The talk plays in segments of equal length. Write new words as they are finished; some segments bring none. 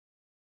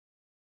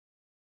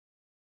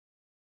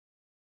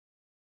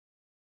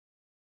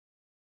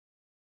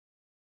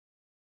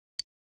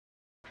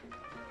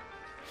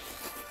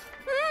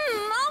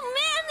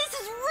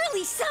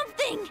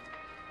something!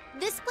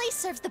 This place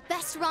serves the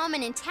best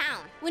ramen in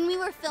town. When we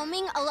were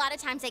filming, a lot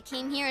of times I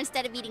came here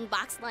instead of eating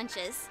boxed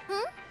lunches.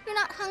 Huh? You're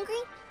not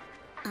hungry?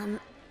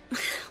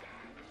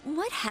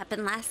 What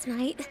happened last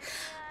night?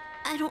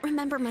 I don't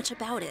remember much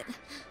about it.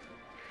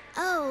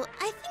 Oh,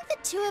 I think the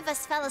two of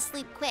us fell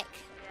asleep quick.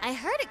 I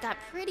heard it got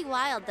pretty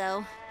wild,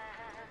 though.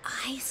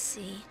 I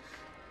see.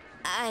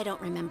 I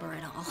don't remember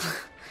at all.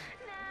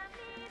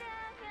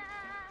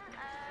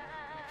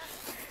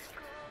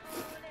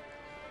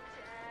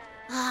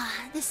 Ah,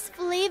 this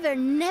flavor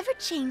never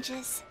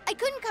changes. I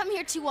couldn't come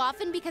here too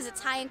often because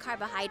it's high in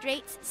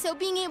carbohydrates, so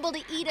being able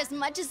to eat as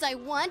much as I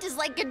want is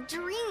like a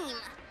dream.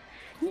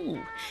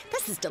 Ooh,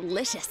 this is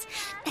delicious.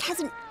 It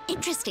has an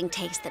interesting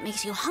taste that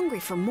makes you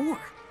hungry for more.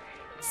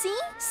 See?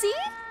 See?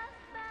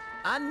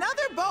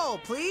 Another bowl,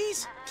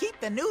 please. Keep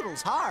the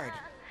noodles hard.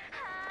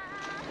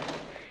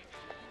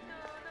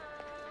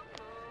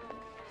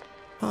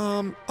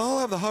 I'll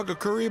have the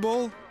Hagakure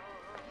bowl.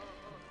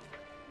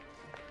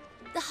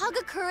 The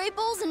Hagakure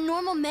bowl's a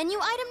normal menu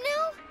item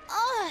now?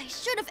 Oh, I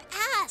should have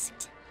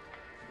asked.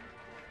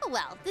 Oh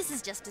well, this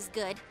is just as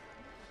good.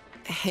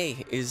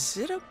 Hey, is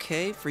it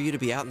okay for you to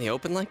be out in the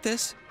open like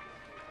this?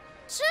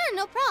 Sure,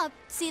 no prob.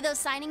 See those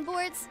signing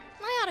boards?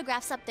 My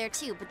autograph's up there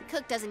too, but the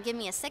cook doesn't give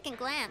me a second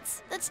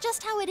glance. That's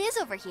just how it is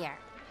over here.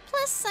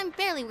 Plus, I'm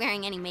barely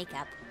wearing any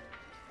makeup.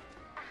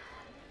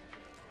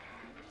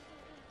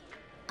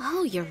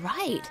 Oh, you're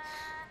right.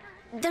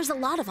 There's a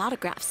lot of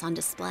autographs on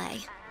display.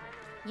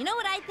 You know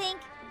what I think?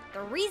 The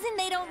reason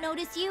they don't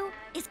notice you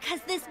is because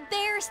this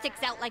bear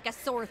sticks out like a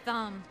sore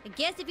thumb. I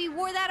guess if he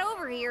wore that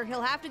over here,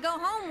 he'll have to go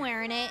home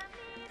wearing it.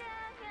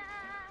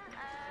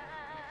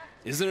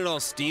 Isn't it all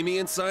steamy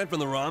inside from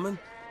the ramen?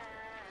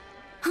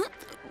 Huh?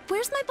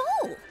 Where's my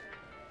bowl?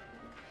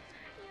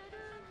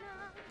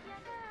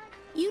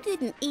 You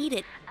didn't eat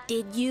it,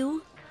 did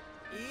you?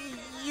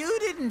 You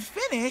didn't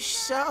finish,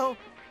 so...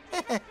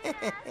 I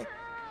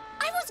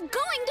was going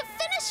to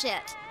finish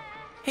it!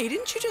 Hey,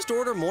 didn't you just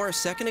order more a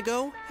second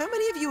ago? How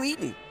many have you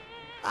eaten?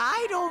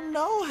 I don't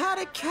know how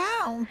to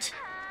count.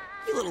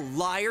 You little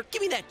liar,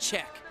 give me that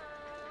check.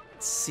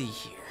 Let's see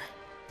here.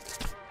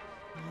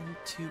 1,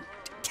 2,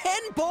 10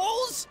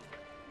 bowls?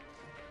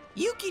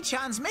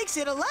 Yuki-chan's makes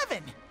it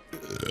 11.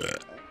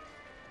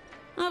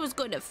 I was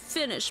going to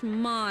finish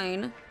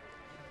mine.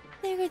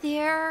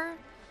 There.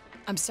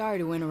 I'm sorry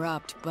to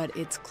interrupt, but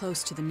it's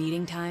close to the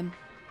meeting time.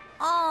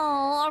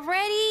 Oh,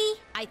 already?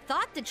 I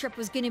thought the trip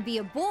was gonna be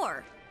a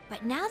bore,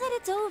 but now that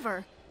it's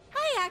over,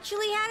 I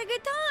actually had a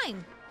good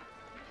time.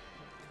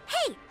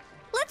 Hey,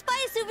 let's buy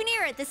a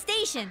souvenir at the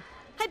station.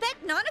 I bet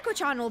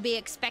Nanako-chan will be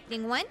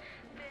expecting one.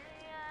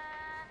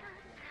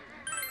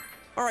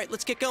 All right,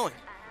 let's get going.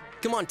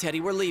 Come on,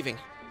 Teddy, we're leaving.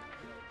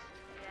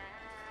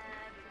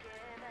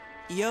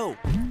 Yo.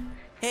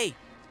 Hey,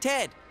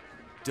 Ted.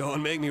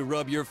 Don't make me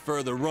rub your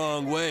fur the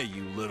wrong way,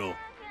 you little...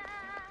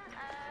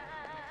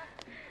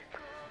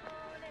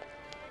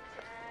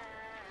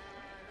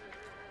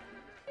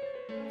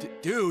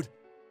 Dude,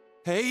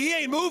 hey, he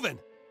ain't moving.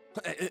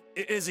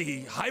 Is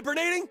he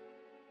hibernating?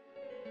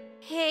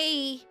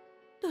 Hey,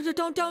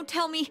 don't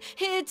tell me.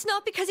 It's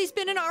not because he's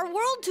been in our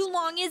world too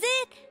long, is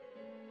it?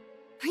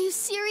 Are you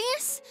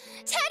serious?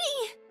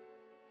 Teddy!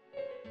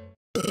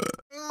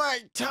 My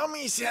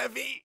tummy's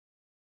heavy.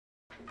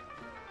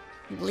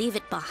 Leave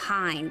it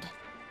behind.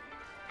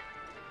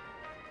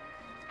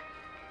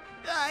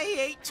 I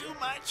ate too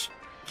much.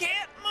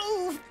 Can't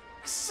move.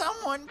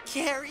 Someone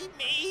carry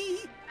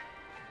me.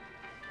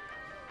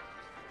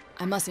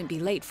 I mustn't be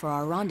late for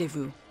our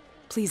rendezvous.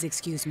 Please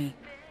excuse me.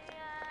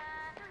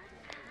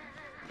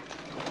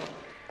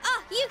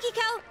 Oh,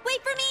 Yukiko,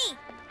 wait for me!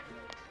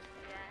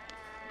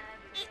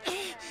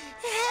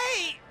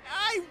 Hey,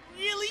 I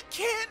really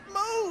can't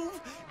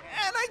move,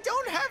 and I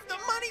don't have the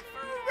money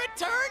for a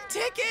return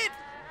ticket.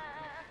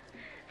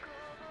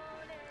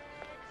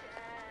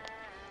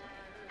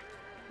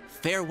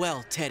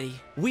 Farewell,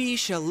 Teddy. We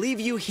shall leave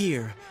you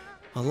here,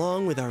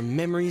 along with our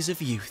memories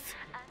of youth.